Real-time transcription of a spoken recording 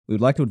We would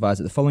like to advise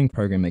that the following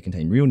program may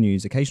contain real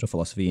news, occasional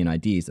philosophy, and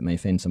ideas that may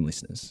offend some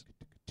listeners.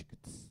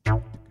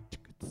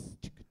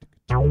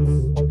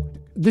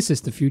 This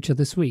is The Future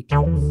This Week.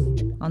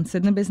 On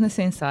Sydney Business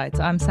Insights,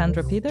 I'm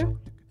Sandra Peter.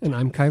 And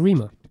I'm Kai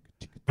Riemer.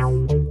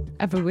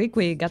 Every week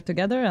we get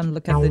together and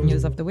look at the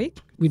news of the week.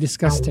 We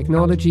discuss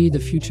technology, the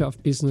future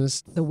of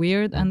business, the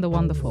weird and the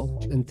wonderful,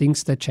 and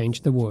things that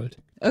change the world.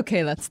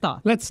 Okay, let's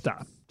start.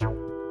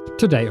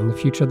 Today on The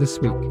Future This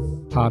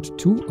Week, part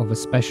 2 of a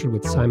special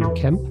with Simon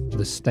Kemp,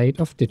 The State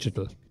of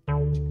Digital.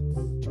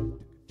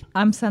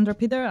 I'm Sandra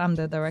Peter. I'm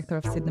the director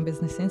of Sydney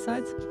Business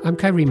Insights. I'm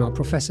Kai Riemer,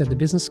 professor at the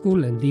Business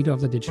School and leader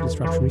of the Digital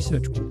Disruption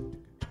Research Group.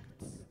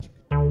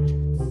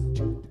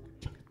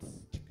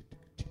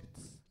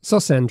 So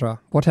Sandra,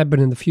 what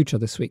happened in the future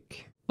this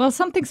week? Well,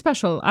 something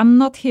special. I'm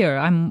not here.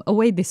 I'm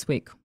away this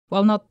week.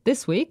 Well, not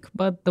this week,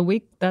 but the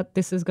week that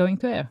this is going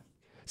to air.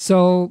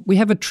 So we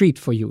have a treat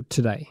for you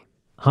today.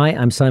 Hi,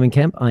 I'm Simon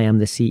Kemp. I am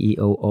the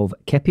CEO of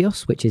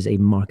Kepios, which is a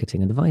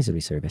marketing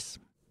advisory service.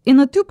 In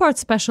a two-part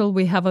special,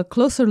 we have a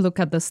closer look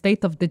at the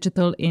state of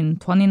digital in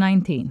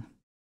 2019.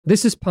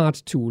 This is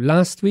part 2.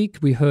 Last week,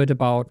 we heard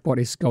about what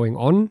is going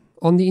on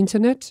the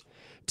internet.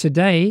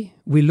 Today,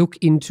 we look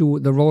into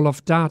the role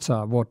of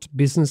data, what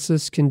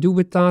businesses can do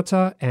with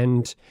data,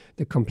 and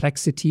the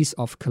complexities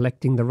of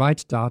collecting the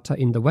right data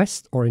in the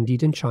West or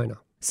indeed in China.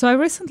 So I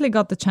recently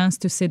got the chance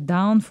to sit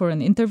down for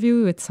an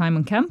interview with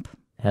Simon Kemp.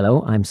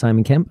 Hello, I'm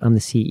Simon Kemp. I'm the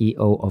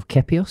CEO of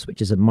Kepios,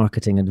 which is a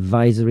marketing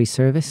advisory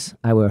service.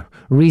 Our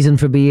reason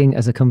for being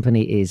as a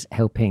company is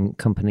helping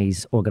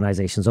companies,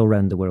 organizations all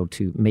around the world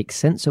to make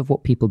sense of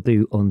what people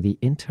do on the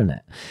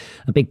internet.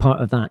 A big part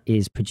of that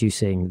is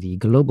producing the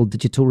global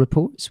digital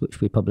reports,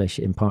 which we publish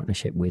in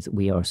partnership with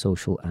We Are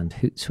Social and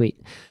Hootsuite.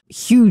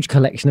 Huge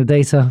collection of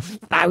data,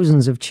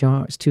 thousands of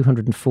charts,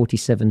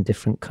 247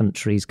 different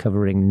countries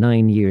covering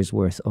 9 years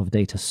worth of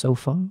data so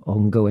far,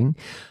 ongoing.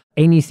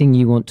 Anything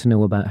you want to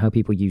know about how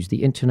people use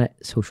the internet,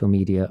 social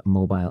media,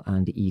 mobile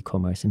and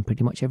e-commerce in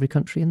pretty much every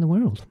country in the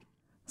world.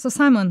 So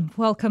Simon,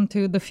 welcome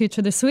to The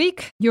Future This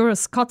Week. You're a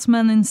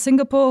Scotsman in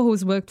Singapore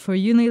who's worked for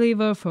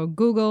Unilever, for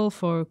Google,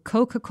 for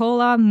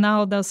Coca-Cola,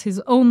 now does his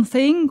own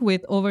thing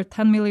with over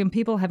 10 million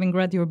people having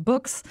read your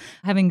books,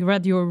 having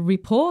read your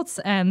reports,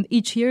 and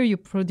each year you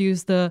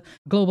produce the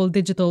Global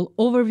Digital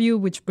Overview,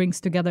 which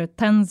brings together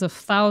tens of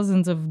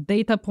thousands of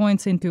data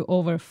points into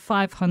over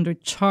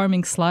 500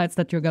 charming slides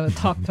that you're going to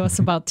talk to us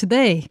about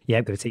today. Yeah,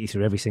 I'm going to take you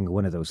through every single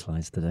one of those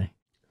slides today.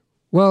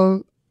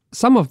 Well,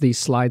 some of these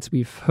slides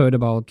we've heard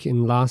about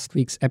in last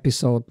week's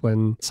episode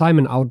when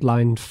Simon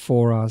outlined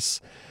for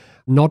us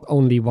not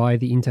only why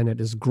the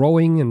internet is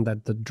growing and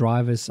that the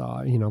drivers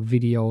are,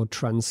 video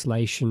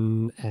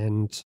translation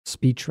and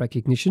speech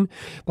recognition,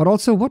 but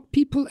also what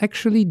people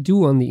actually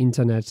do on the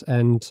internet.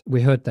 And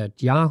we heard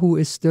that Yahoo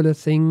is still a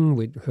thing.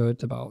 We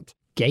heard about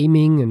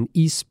gaming and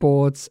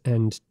esports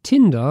and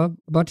Tinder,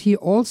 but he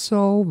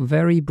also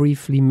very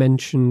briefly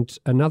mentioned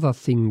another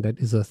thing that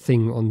is a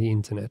thing on the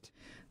internet.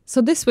 So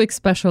this week's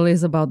special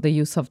is about the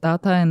use of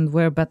data, and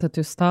where better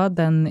to start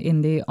than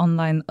in the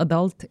online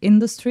adult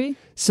industry?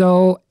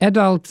 So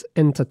adult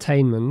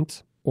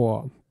entertainment,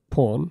 or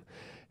porn,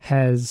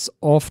 has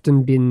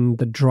often been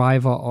the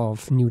driver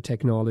of new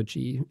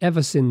technology.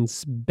 Ever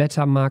since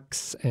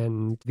Betamax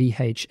and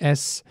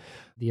VHS,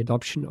 the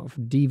adoption of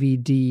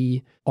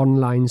DVD,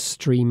 online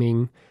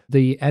streaming,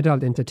 the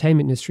adult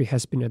entertainment industry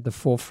has been at the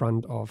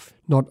forefront of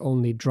not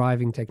only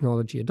driving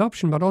technology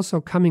adoption, but also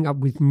coming up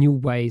with new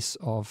ways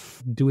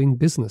of doing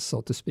business,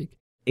 so to speak.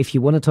 If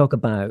you want to talk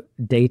about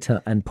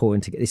data and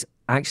porn together, it's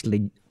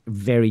actually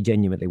very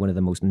genuinely one of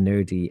the most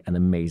nerdy and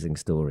amazing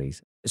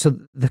stories. So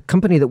the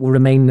company that will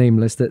remain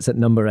nameless that's at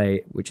number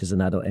 8, which is an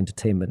adult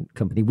entertainment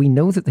company, we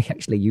know that they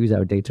actually use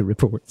our data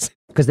reports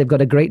because they've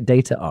got a great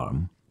data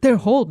arm. Their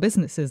whole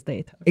business is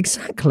data.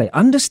 Exactly.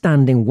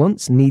 Understanding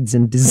wants, needs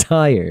and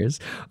desires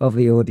of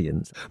the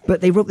audience.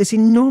 But they wrote this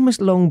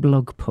enormous long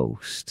blog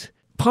post.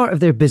 Part of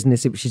their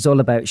business, which is all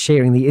about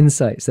sharing the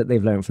insights that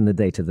they've learned from the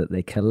data that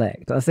they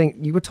collect. I think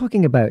you were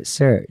talking about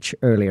search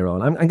earlier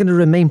on. I'm going to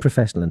remain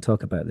professional and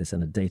talk about this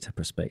in a data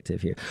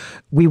perspective here.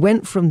 We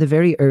went from the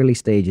very early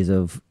stages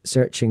of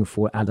searching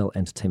for adult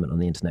entertainment on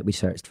the internet. We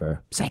searched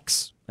for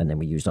sex, and then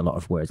we used a lot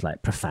of words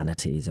like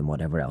profanities and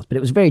whatever else. But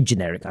it was very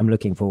generic. I'm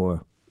looking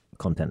for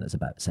content that's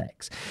about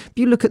sex. If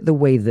you look at the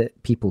way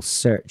that people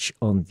search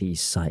on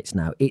these sites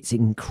now, it's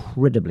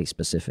incredibly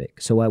specific.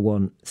 So I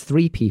want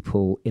 3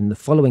 people in the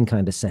following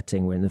kind of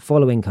setting, we're in the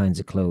following kinds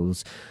of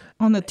clothes.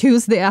 On a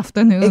Tuesday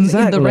afternoon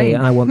exactly. in the rain.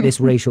 I want this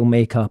racial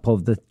makeup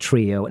of the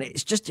trio. And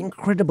it's just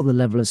incredible, the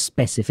level of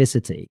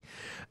specificity.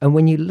 And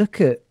when you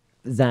look at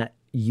that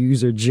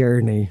user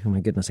journey, oh my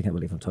goodness, I can't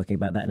believe I'm talking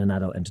about that in an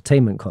adult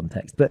entertainment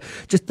context, but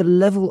just the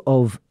level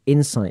of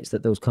insights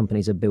that those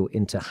companies have built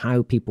into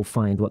how people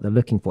find what they're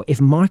looking for. If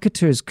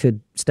marketers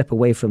could step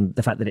away from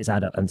the fact that it's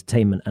adult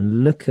entertainment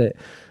and look at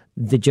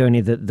the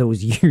journey that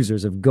those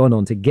users have gone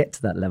on to get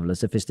to that level of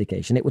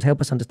sophistication, it would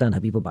help us understand how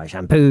people buy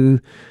shampoo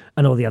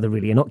and all the other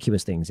really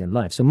innocuous things in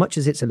life. So much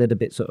as it's a little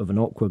bit sort of an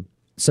awkward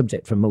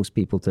subject for most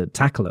people to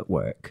tackle at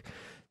work,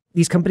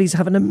 These companies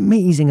have an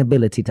amazing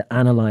ability to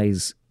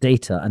analyze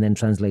data and then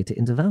translate it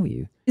into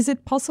value. Is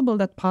it possible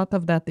that part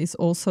of that is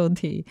also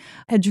the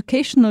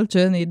educational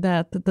journey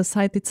that the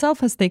site itself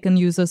has taken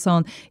users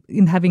on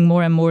in having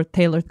more and more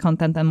tailored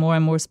content and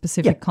more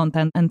specific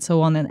content and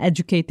so on, and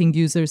educating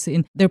users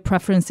in their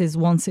preferences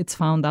once it's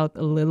found out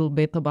a little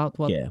bit about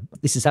what... Yeah,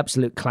 this is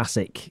absolute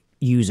classic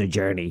user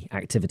journey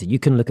activity. You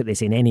can look at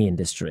this in any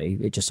industry.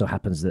 It just so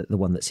happens that the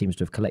one that seems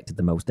to have collected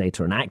the most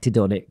data and acted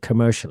on it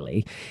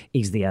commercially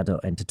is the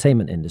adult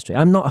entertainment industry.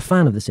 I'm not a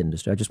fan of this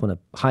industry. I just want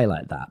to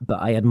highlight that,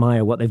 but I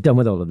admire what they've done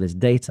with all of this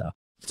data.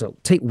 So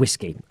take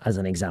whiskey as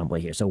an example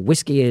here. So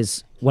whiskey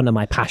is one of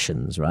my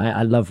passions, right?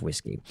 I love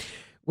whiskey.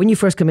 When you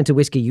first come into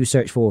whiskey, you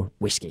search for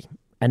whiskey,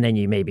 and then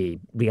you maybe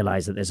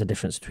realize that there's a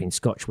difference between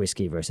Scotch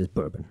whiskey versus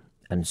bourbon.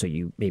 And so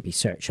you maybe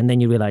search. And then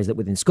you realize that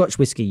within Scotch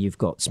whiskey, you've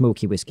got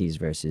smoky whiskies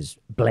versus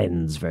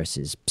blends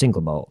versus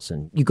single malts.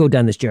 And you go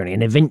down this journey.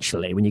 And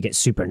eventually, when you get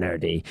super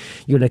nerdy,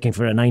 you're looking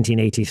for a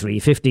 1983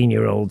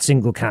 15-year-old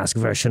single cask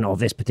version of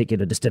this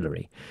particular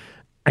distillery.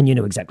 And you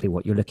know exactly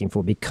what you're looking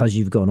for because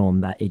you've gone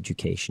on that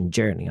education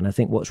journey. And I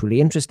think what's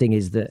really interesting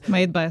is that...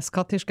 Made by a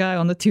Scottish guy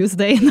on a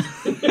Tuesday.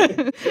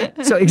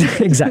 So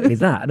exactly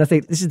that. And I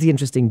think this is the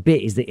interesting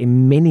bit, is that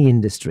in many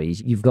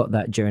industries, you've got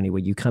that journey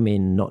where you come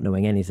in not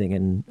knowing anything.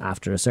 And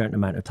after a certain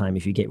amount of time,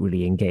 if you get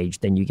really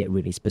engaged, then you get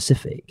really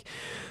specific.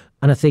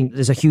 And I think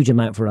there's a huge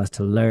amount for us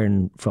to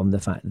learn from the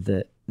fact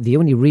that the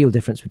only real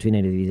difference between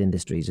any of these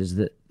industries is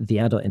that the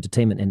adult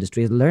entertainment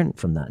industry has learned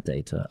from that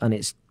data and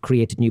it's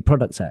created new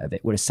products out of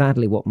it. Whereas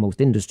sadly, what most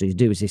industries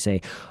do is they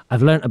say,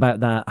 I've learned about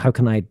that. How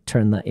can I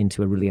turn that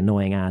into a really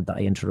annoying ad that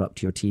I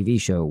interrupt your TV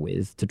show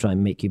with to try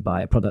and make you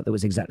buy a product that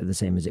was exactly the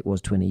same as it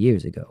was 20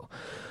 years ago?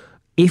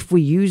 If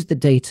we use the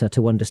data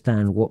to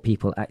understand what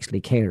people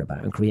actually care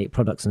about and create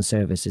products and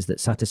services that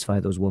satisfy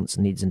those wants,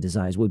 needs and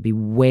desires, we'd be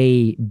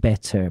way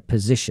better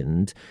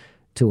positioned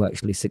to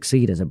actually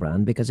succeed as a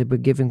brand because we're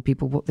giving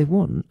people what they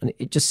want. And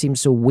it just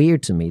seems so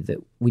weird to me that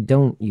we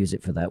don't use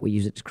it for that. We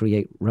use it to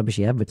create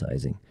rubbishy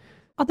advertising.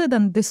 Other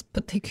than this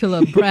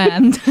particular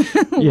brand,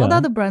 what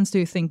other brands do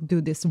you think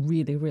do this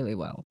really, really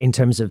well? In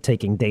terms of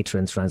taking data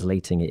and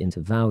translating it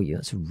into value,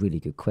 that's a really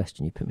good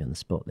question. You put me on the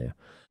spot there.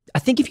 I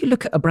think if you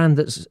look at a brand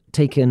that's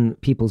taken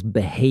people's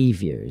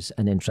behaviors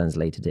and then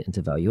translated it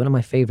into value, one of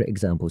my favorite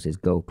examples is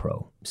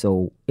GoPro.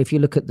 So if you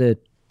look at the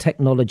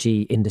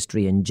technology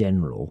industry in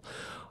general,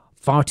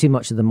 far too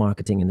much of the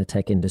marketing in the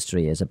tech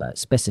industry is about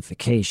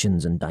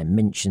specifications and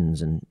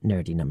dimensions and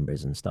nerdy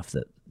numbers and stuff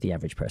that the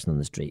average person on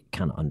the street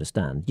cannot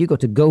understand. You go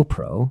to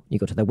GoPro, you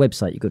go to their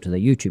website, you go to their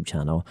YouTube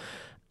channel,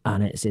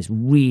 and it's this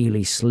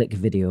really slick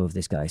video of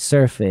this guy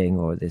surfing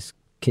or this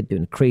kid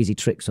doing crazy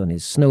tricks on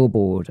his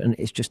snowboard. And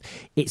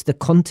it's the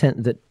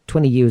content that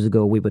 20 years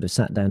ago we would have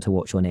sat down to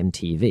watch on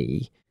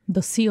MTV.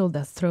 The seal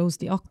that throws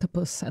the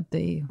octopus at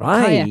the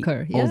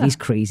kayaker. Yeah. All these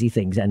crazy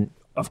things. And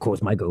of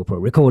course, my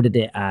GoPro recorded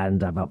it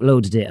and I've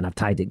uploaded it and I've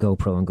tagged it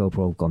GoPro, and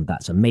GoPro have gone,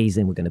 that's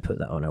amazing. We're going to put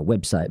that on our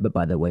website. But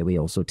by the way, we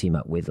also team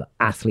up with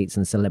athletes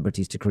and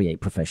celebrities to create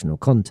professional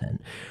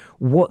content.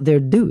 What they're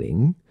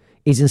doing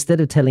is, instead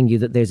of telling you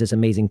that there's this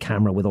amazing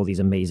camera with all these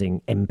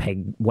amazing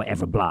MPEG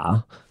whatever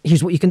blah,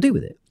 here's what you can do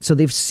with it. So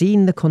they've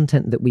seen the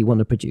content that we want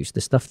to produce,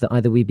 the stuff that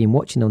either we've been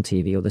watching on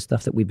TV or the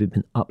stuff that we've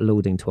been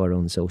uploading to our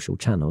own social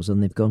channels,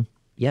 and they've gone,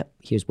 yep,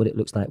 here's what it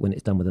looks like when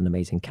it's done with an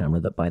amazing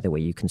camera that, by the way,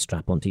 you can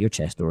strap onto your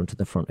chest or onto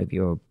the front of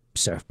your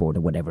surfboard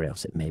or whatever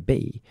else it may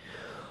be.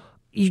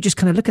 You just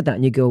kind of look at that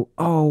and you go,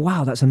 oh,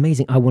 wow, that's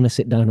amazing. I want to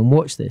sit down and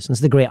watch this. And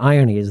so the great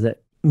irony is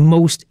that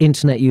most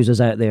internet users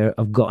out there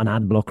have got an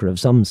ad blocker of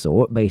some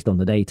sort based on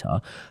the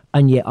data,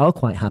 and yet I'll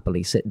quite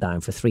happily sit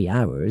down for 3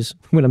 hours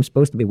when I'm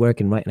supposed to be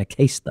working, writing a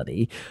case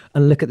study,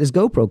 and look at this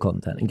GoPro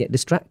content and get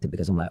distracted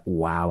because I'm like,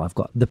 wow, I've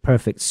got the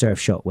perfect surf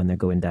shot when they're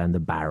going down the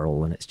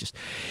barrel. And it's just,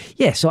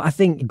 so I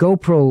think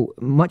GoPro,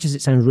 much as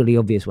it sounds really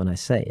obvious when I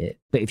say it,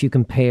 but if you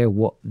compare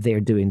what they're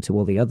doing to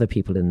all the other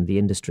people in the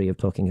industry of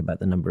talking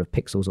about the number of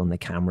pixels on the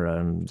camera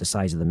and the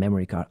size of the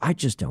memory card, I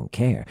just don't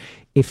care.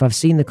 If I've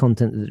seen the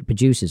content that it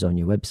produces on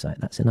your website,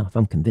 that's enough.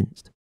 I'm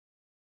convinced.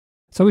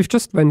 So we've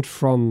just went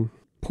from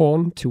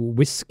porn to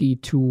whiskey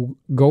to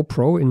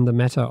GoPro in the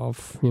matter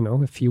of,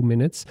 a few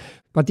minutes.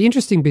 But the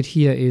interesting bit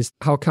here is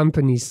how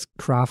companies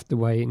craft the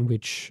way in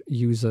which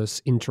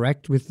users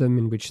interact with them,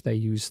 in which they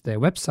use their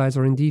websites,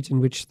 or indeed in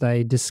which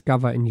they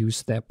discover and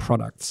use their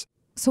products.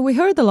 So we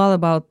heard a lot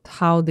about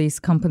how these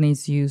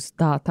companies use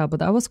data,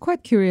 but I was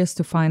quite curious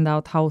to find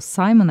out how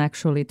Simon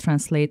actually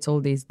translates all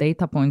these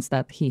data points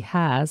that he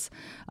has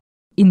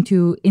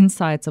into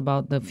insights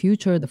about the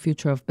future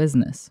of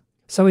business.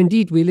 So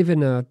indeed, we live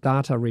in a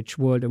data-rich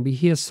world, and we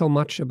hear so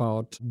much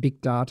about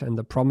big data and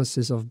the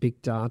promises of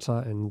big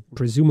data, and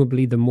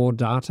presumably the more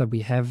data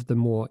we have, the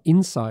more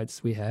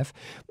insights we have.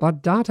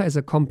 But data is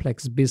a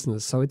complex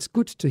business, so it's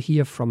good to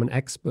hear from an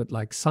expert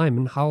like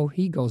Simon how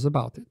he goes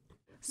about it.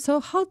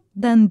 So how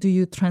then do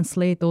you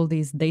translate all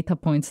these data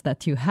points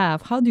that you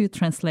have? How do you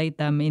translate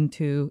them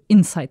into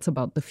insights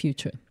about the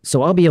future?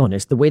 So I'll be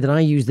honest, the way that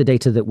I use the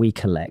data that we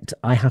collect,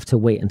 I have to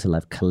wait until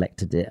I've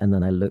collected it and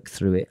then I look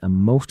through it. And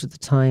most of the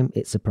time,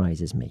 it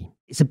surprises me.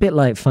 It's a bit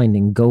like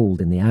finding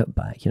gold in the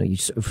outback. You're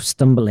sort of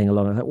stumbling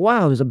along and like,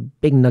 wow, there's a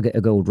big nugget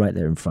of gold right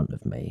there in front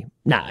of me.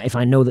 Now, if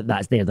I know that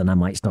that's there, then I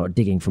might start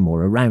digging for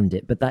more around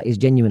it. But that is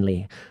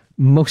genuinely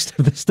most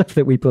of the stuff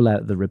that we pull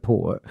out of the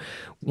report.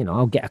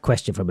 I'll get a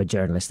question from a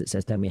journalist that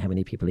says, tell me how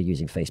many people are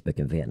using Facebook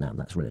in Vietnam.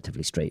 That's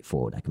relatively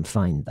straightforward. I can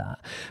find that.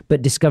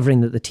 But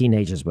discovering that the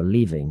teenagers were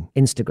leaving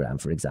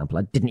Instagram, for example,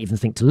 I didn't even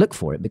think to look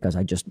for it because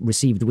I just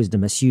received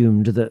wisdom,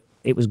 assumed that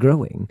it was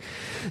growing.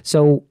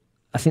 So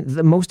I think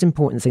the most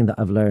important thing that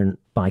I've learned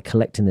by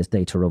collecting this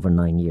data over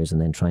 9 years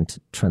and then trying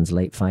to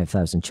translate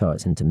 5,000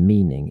 charts into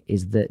meaning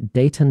is that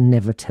data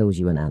never tells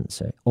you an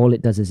answer. All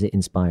it does is it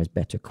inspires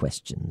better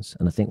questions.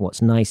 And I think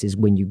what's nice is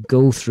when you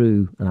go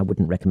through, and I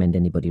wouldn't recommend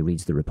anybody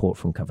reads the report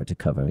from cover to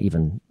cover,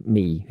 even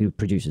me who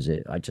produces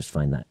it, I just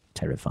find that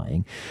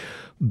terrifying.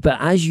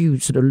 But as you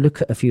sort of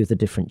look at a few of the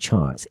different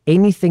charts,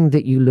 anything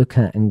that you look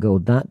at and go,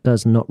 that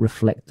does not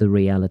reflect the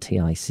reality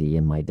I see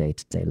in my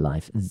day-to-day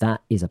life,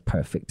 that is a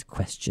perfect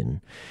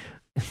question.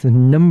 The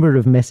number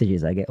of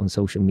messages I get on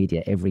social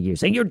media every year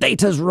saying, your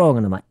data's wrong.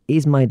 And I'm like,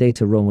 is my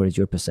data wrong or is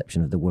your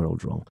perception of the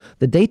world wrong?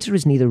 The data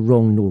is neither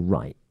wrong nor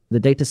right. The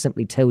data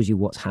simply tells you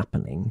what's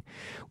happening,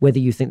 whether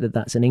you think that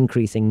that's an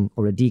increasing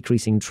or a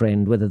decreasing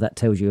trend, whether that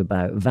tells you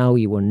about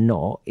value or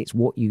not. It's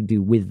what you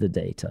do with the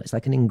data. It's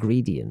like an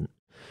ingredient.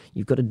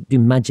 You've got to do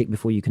magic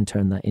before you can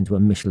turn that into a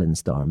Michelin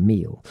star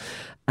meal.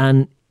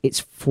 And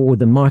it's for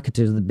the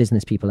marketers, the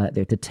business people out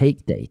there to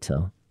take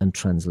data and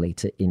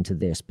translate it into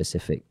their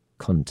specific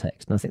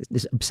context. And I think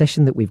this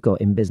obsession that we've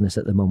got in business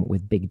at the moment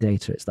with big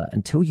data, it's that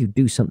until you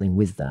do something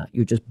with that,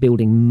 you're just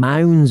building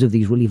mounds of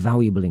these really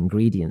valuable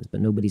ingredients, but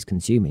nobody's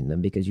consuming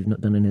them because you've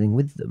not done anything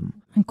with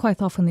them. And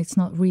quite often it's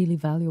not really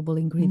valuable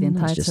ingredient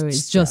either. It's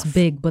stuff. just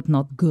big, but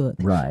not good.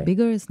 Right.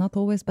 Bigger is not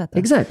always better.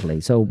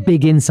 Exactly. So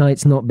big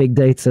insights, not big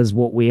data is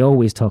what we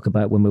always talk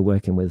about when we're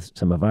working with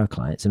some of our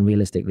clients. And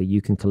realistically,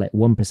 you can collect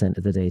 1%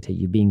 of the data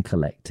you've been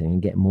collecting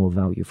and get more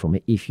value from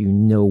it if you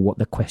know what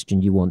the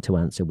question you want to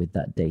answer with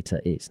that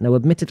data is. Now,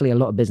 admittedly, a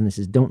lot of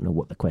businesses don't know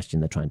what the question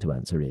they're trying to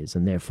answer is.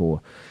 And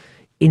therefore,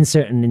 in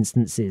certain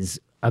instances,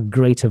 a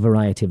greater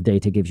variety of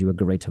data gives you a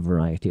greater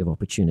variety of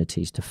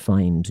opportunities to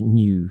find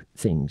new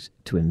things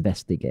to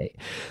investigate.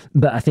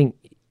 But I think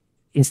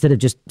instead of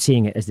just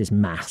seeing it as this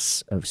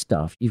mass of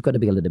stuff, you've got to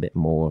be a little bit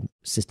more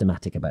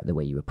systematic about the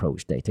way you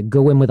approach data.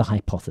 Go in with a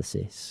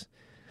hypothesis.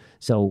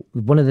 So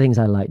one of the things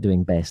I like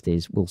doing best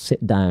is we'll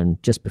sit down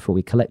just before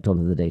we collect all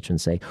of the data and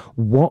say,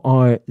 what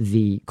are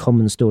the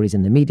common stories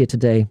in the media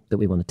today that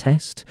we want to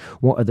test?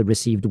 What are the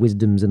received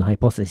wisdoms and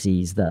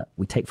hypotheses that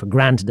we take for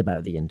granted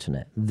about the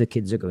internet? The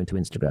kids are going to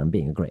Instagram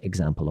being a great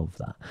example of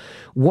that.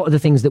 What are the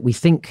things that we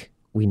think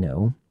we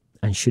know?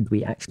 And should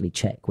we actually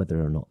check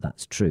whether or not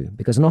that's true?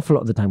 Because an awful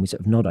lot of the time we sort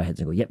of nod our heads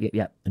and go, yep, yep,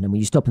 yep. And then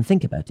when you stop and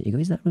think about it, you go,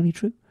 is that really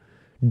true?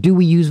 Do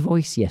we use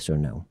voice? Yes or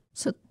no?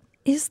 So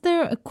is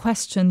there a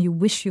question you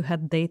wish you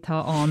had data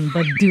on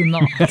but do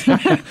not?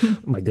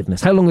 My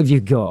goodness, how long have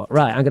you got?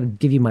 Right, I'm going to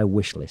give you my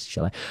wish list,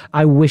 shall I?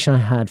 I wish I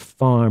had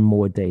far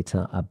more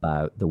data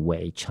about the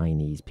way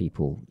Chinese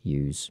people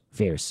use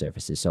various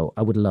services. So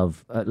I would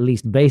love at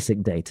least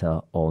basic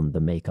data on the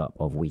makeup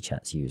of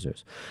WeChat's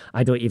users.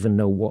 I don't even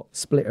know what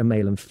split are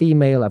male and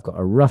female. I've got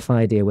a rough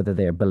idea whether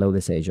they're below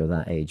this age or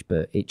that age,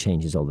 but it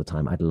changes all the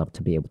time. I'd love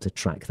to be able to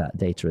track that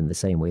data in the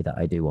same way that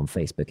I do on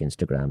Facebook,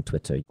 Instagram,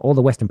 Twitter. All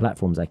the Western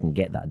platforms I can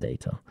get that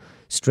data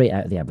straight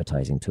out of the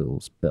advertising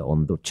tools, but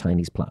on the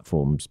Chinese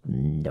platforms,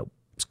 no,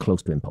 it's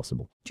close to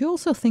impossible. Do you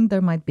also think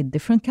there might be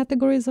different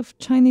categories of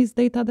Chinese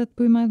data that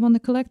we might want to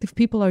collect? If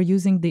people are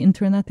using the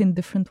internet in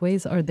different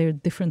ways, are there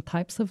different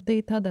types of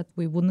data that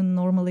we wouldn't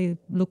normally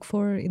look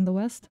for in the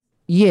West?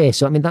 Yeah,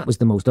 so I mean, that was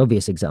the most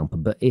obvious example,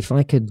 but if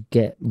I could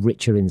get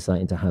richer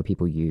insight into how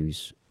people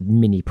use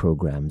mini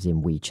programs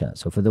in WeChat.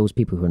 So for those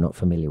people who are not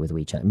familiar with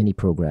WeChat, mini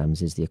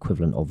programs is the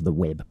equivalent of the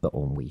web, but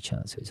on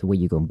WeChat. So it's where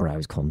you go and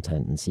browse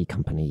content and see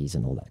companies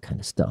and all that kind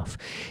of stuff.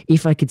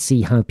 If I could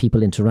see how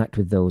people interact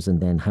with those and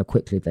then how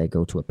quickly they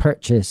go to a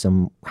purchase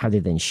and how they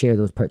then share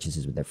those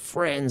purchases with their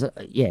friends.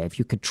 Yeah, if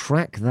you could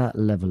track that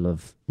level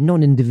of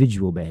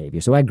non-individual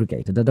behavior, so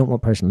aggregated. I don't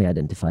want personally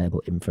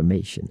identifiable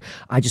information.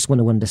 I just want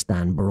to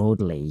understand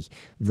broadly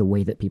the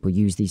way that people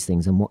use these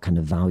things and what kind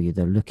of value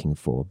they're looking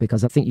for.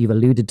 Because I think you've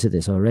alluded to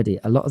this already.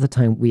 A lot of the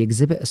time we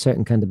exhibit a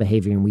certain kind of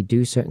behavior and we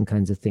do certain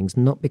kinds of things,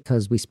 not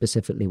because we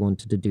specifically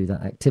wanted to do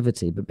that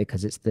activity, but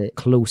because it's the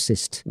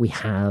closest we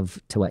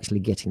have to actually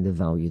getting the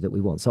value that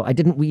we want. So I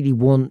didn't really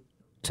want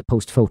to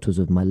post photos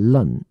of my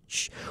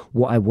lunch.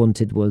 What I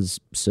wanted was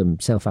some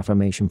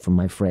self-affirmation from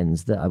my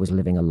friends that I was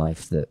living a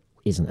life that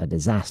isn't a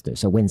disaster.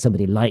 So when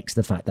somebody likes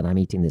the fact that I'm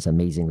eating this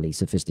amazingly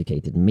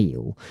sophisticated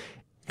meal,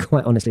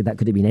 quite honestly, that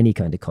could have been any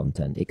kind of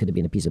content. It could have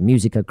been a piece of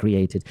music I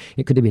created.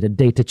 It could have been a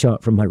data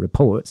chart from my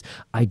reports.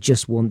 I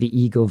just want the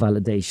ego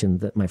validation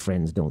that my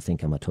friends don't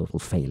think I'm a total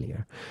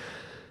failure.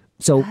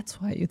 So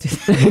that's why you did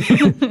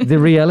it. the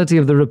reality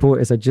of the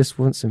report is I just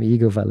want some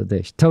ego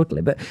validation.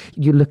 Totally. But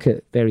you look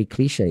at very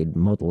cliched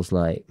models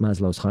like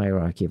Maslow's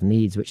hierarchy of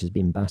needs, which has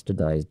been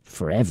bastardized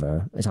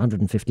forever. It's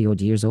 150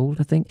 odd years old,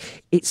 I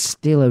think. It's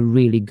still a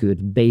really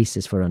good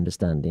basis for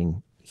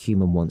understanding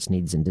human wants,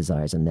 needs, and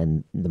desires, and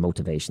then the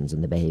motivations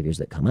and the behaviors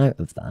that come out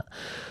of that.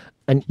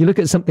 And you look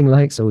at something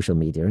like social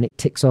media, and it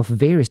ticks off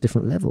various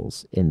different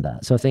levels in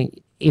that. So I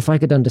think if I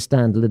could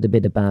understand a little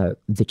bit about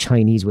the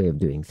Chinese way of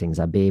doing things,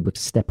 I'd be able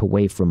to step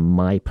away from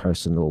my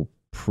personal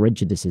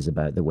prejudices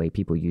about the way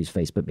people use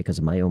Facebook because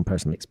of my own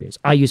personal experience.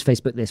 I use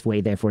Facebook this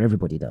way, therefore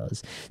everybody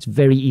does. It's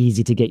very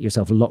easy to get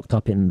yourself locked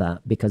up in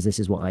that because this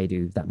is what I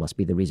do. That must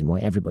be the reason why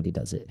everybody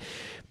does it.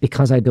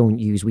 Because I don't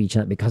use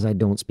WeChat, because I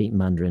don't speak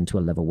Mandarin to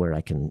a level where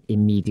I can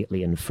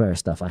immediately infer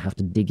stuff, I have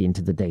to dig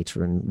into the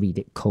data and read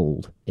it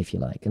cold, if you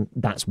like. And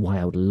that's why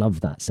I would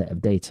love that set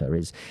of data,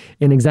 is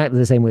in exactly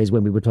the same way as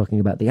when we were talking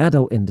about the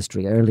adult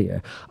industry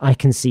earlier, I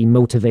can see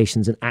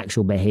motivations and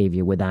actual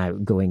behavior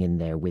without going in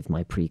there with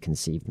my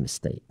preconceived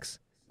mistakes.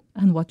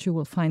 And what you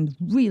will find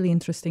really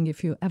interesting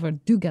if you ever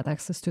do get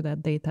access to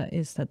that data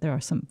is that there are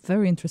some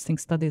very interesting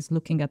studies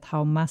looking at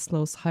how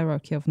Maslow's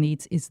hierarchy of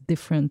needs is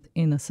different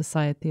in a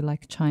society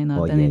like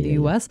China than in the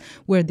US,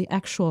 where the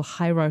actual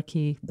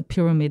hierarchy, the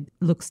pyramid,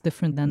 looks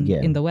different than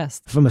in the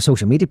West. From a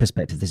social media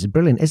perspective, this is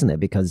brilliant, isn't it?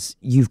 Because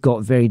you've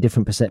got very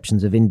different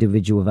perceptions of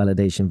individual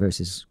validation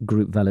versus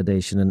group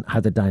validation and how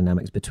the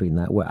dynamics between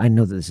that work. I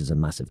know that this is a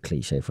massive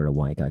cliche for a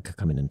white guy to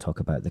come in and talk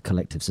about the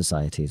collective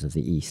societies of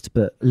the East,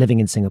 but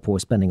living in Singapore,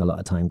 spending a lot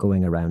of time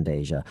going around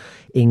Asia,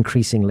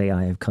 increasingly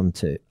I have come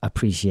to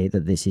appreciate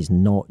that this is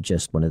not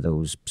just one of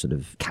those sort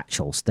of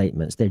catch-all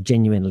statements. There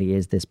genuinely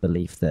is this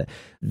belief that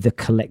the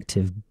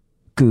collective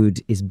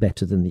good is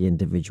better than the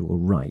individual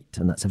right.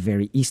 And that's a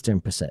very Eastern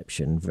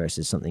perception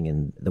versus something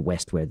in the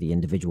West where the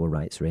individual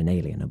rights are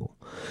inalienable.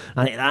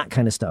 And that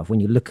kind of stuff, when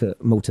you look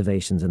at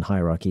motivations and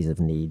hierarchies of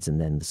needs and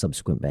then the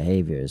subsequent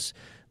behaviors,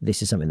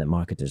 this is something that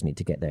marketers need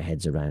to get their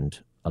heads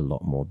around a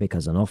lot more,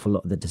 because an awful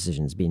lot of the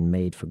decisions being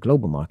made for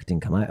global marketing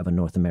come out of a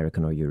North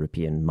American or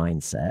European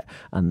mindset,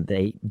 and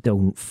they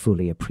don't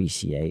fully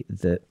appreciate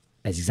that,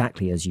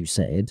 exactly as you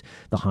said,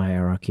 the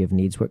hierarchy of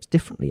needs works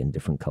differently in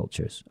different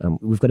cultures.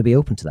 We've got to be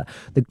open to that.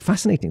 The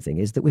fascinating thing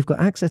is that we've got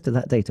access to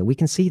that data. We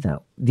can see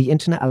that. The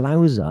internet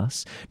allows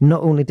us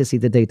not only to see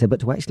the data,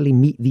 but to actually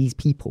meet these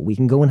people. We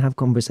can go and have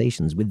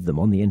conversations with them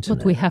on the internet.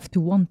 But we have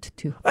to want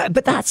to.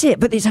 But that's it.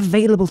 But it's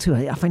available to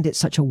us. I find it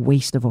such a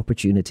waste of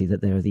opportunity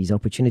that there are these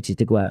opportunities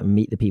to go out and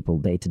meet the people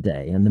day to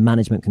day, and the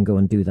management can go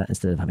and do that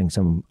instead of having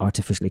some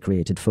artificially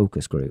created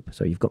focus group.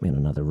 So you've got me on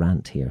another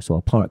rant here, so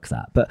I'll park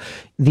that. But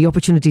the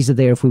opportunities are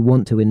there if we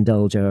want to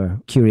indulge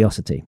our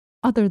curiosity.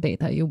 Other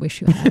data you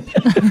wish you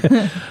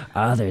had.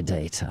 Other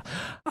data.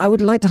 I would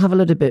like to have a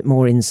little bit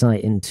more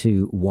insight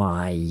into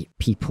why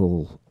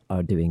people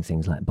are doing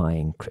things like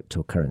buying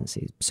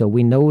cryptocurrencies. So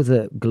we know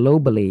that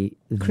globally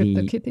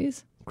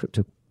CryptoKitties?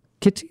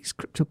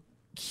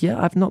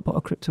 Yeah, I've not bought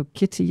a crypto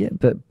kitty yet,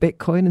 but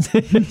Bitcoin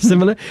is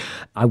similar.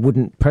 I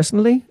wouldn't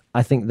personally.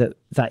 I think that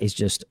that is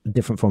just a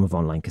different form of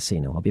online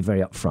casino. I'll be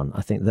very upfront.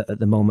 I think that at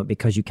the moment,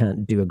 because you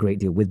can't do a great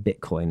deal with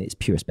Bitcoin, it's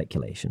pure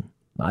speculation.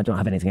 I don't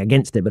have anything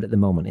against it, but at the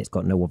moment, it's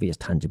got no obvious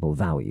tangible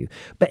value.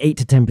 But 8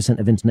 to 10%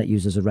 of internet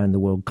users around the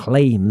world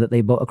claim that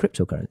they bought a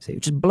cryptocurrency,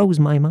 which just blows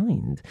my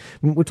mind.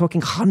 I mean, we're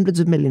talking hundreds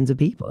of millions of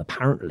people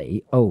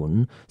apparently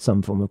own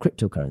some form of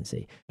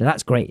cryptocurrency. Now,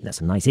 that's great.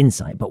 That's a nice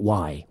insight. But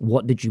why?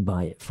 What did you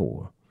buy it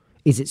for?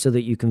 Is it so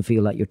that you can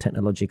feel like you're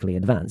technologically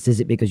advanced? Is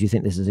it because you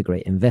think this is a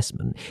great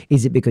investment?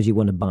 Is it because you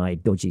want to buy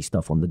dodgy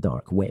stuff on the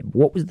dark web?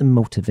 What was the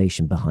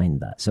motivation behind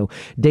that? So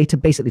data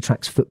basically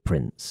tracks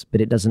footprints,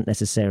 but it doesn't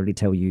necessarily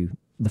tell you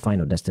the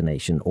final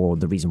destination or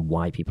the reason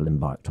why people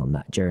embarked on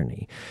that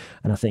journey.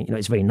 And I think,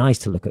 it's very nice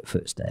to look at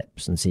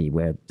footsteps and see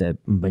where the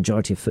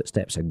majority of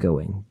footsteps are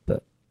going,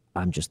 but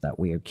I'm just that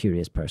weird,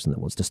 curious person that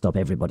wants to stop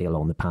everybody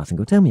along the path and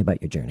go, tell me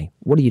about your journey.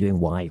 What are you doing?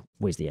 Why?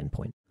 Where's the end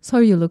point? So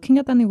are you looking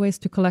at any ways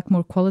to collect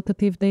more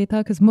qualitative data?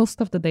 Because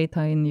most of the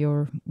data in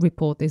your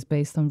report is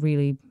based on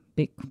really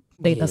big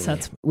data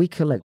sets. We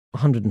collect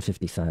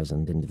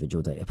 150,000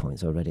 individual data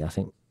points already. I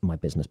think my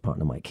business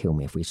partner might kill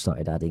me if we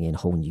started adding in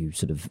whole new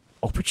sort of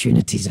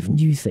opportunities of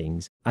new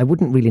things. I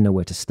wouldn't really know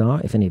where to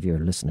start. If any of your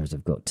listeners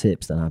have got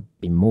tips, then I'd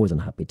be more than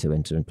happy to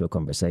enter into a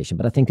conversation.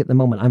 But I think at the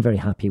moment, I'm very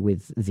happy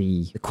with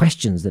the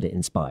questions that it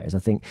inspires. I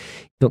think,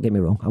 don't get me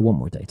wrong, I want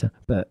more data.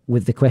 But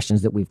with the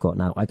questions that we've got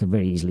now, I could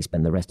very easily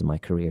spend the rest of my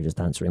career just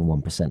answering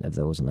 1% of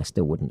those, and I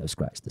still wouldn't have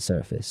scratched the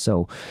surface.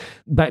 So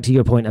back to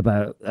your point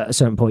about at a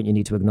certain point, you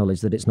need to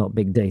acknowledge that it's not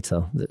big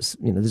data. That's,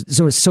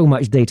 there's so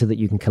much data that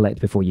you can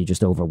collect before you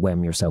just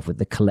overwhelm yourself with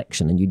the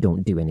collection and you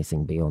don't do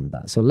anything beyond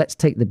that. So let's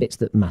take the bits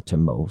that matter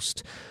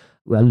most.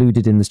 We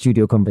alluded in the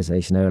studio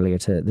conversation earlier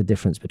to the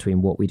difference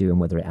between what we do and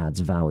whether it adds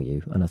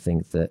value. And I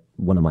think that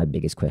one of my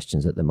biggest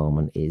questions at the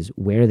moment is,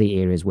 where are the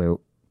areas where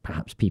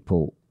perhaps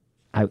people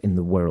out in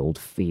the world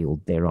feel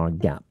there are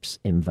gaps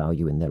in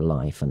value in their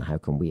life, and how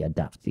can we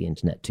adapt the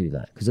internet to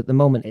that? Because at the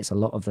moment, it's a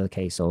lot of the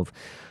case of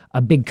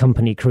a big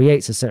company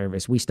creates a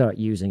service, we start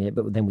using it,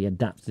 but then we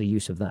adapt the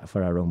use of that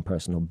for our own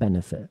personal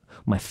benefit.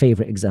 My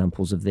favorite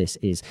examples of this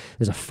is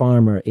there's a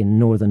farmer in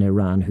northern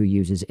Iran who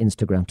uses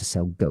Instagram to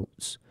sell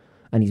goats.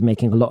 And he's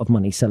making a lot of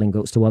money selling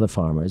goats to other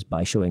farmers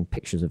by showing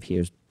pictures of,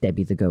 here's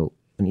Debbie the goat.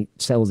 And he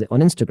sells it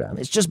on Instagram.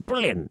 It's just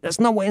brilliant. That's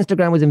not what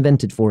Instagram was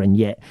invented for. And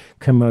yet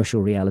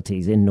commercial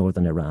realities in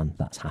northern Iran,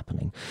 that's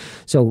happening.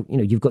 So,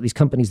 you've got these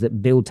companies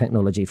that build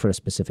technology for a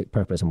specific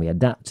purpose and we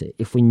adapt it.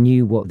 If we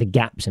knew what the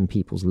gaps in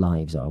people's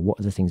lives are, what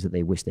are the things that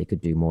they wish they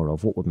could do more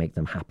of, what would make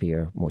them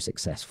happier, more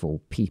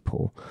successful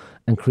people,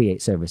 and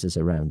create services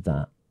around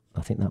that,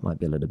 I think that might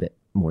be a little bit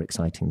more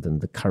exciting than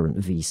the current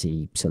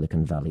VC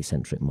Silicon Valley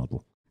centric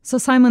model. So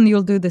Simon,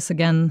 you'll do this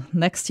again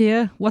next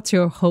year. What's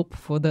your hope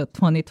for the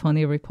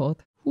 2020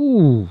 report? Put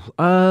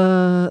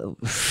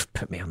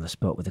me on the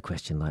spot with a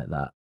question like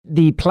that.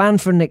 The plan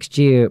for next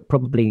year,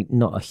 probably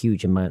not a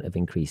huge amount of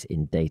increase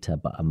in data,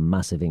 but a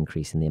massive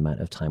increase in the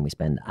amount of time we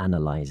spend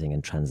analysing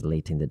and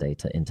translating the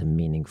data into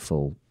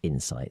meaningful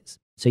insights.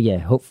 So yeah,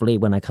 hopefully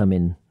when I come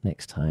in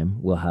next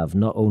time, we'll have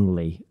not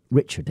only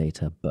richer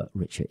data, but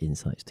richer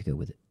insights to go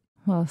with it.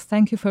 Well,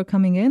 thank you for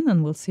coming in,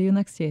 and we'll see you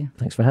next year.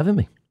 Thanks for having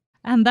me.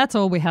 And that's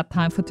all we had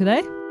time for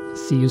today.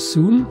 See you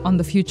soon. On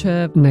The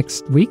Future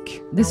Next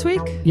week. this week.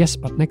 Yes,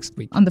 but next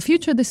week. On The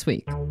Future this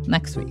week.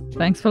 Next week.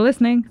 Thanks for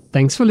listening.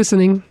 Thanks for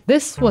listening.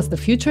 This was The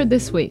Future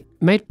This Week.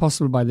 Made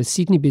possible by the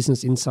Sydney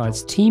Business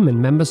Insights team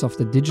and members of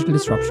the Digital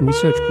Disruption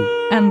Research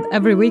Group. And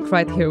every week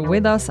right here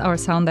with us, our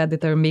sound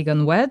editor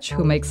Megan Wedge,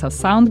 who makes us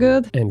sound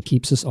good. And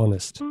keeps us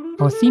honest.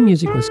 Our theme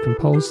music was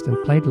composed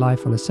and played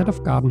live on a set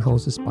of garden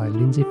hoses by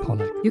Lindsay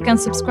Pollack. You can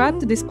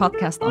subscribe to this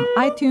podcast on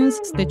iTunes,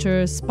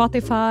 Stitcher,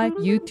 Spotify,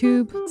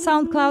 YouTube,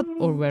 SoundCloud,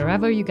 or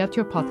wherever you get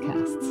your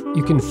podcasts.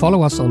 You can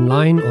follow us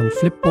online on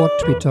Flipboard,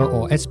 Twitter,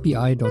 or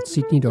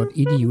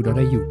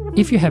sbi.sydney.edu.au.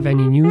 If you have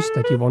any news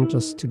that you want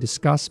us to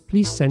discuss,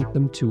 please send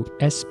them to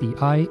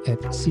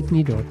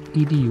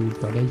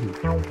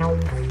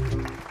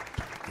sbi@sydney.edu.au.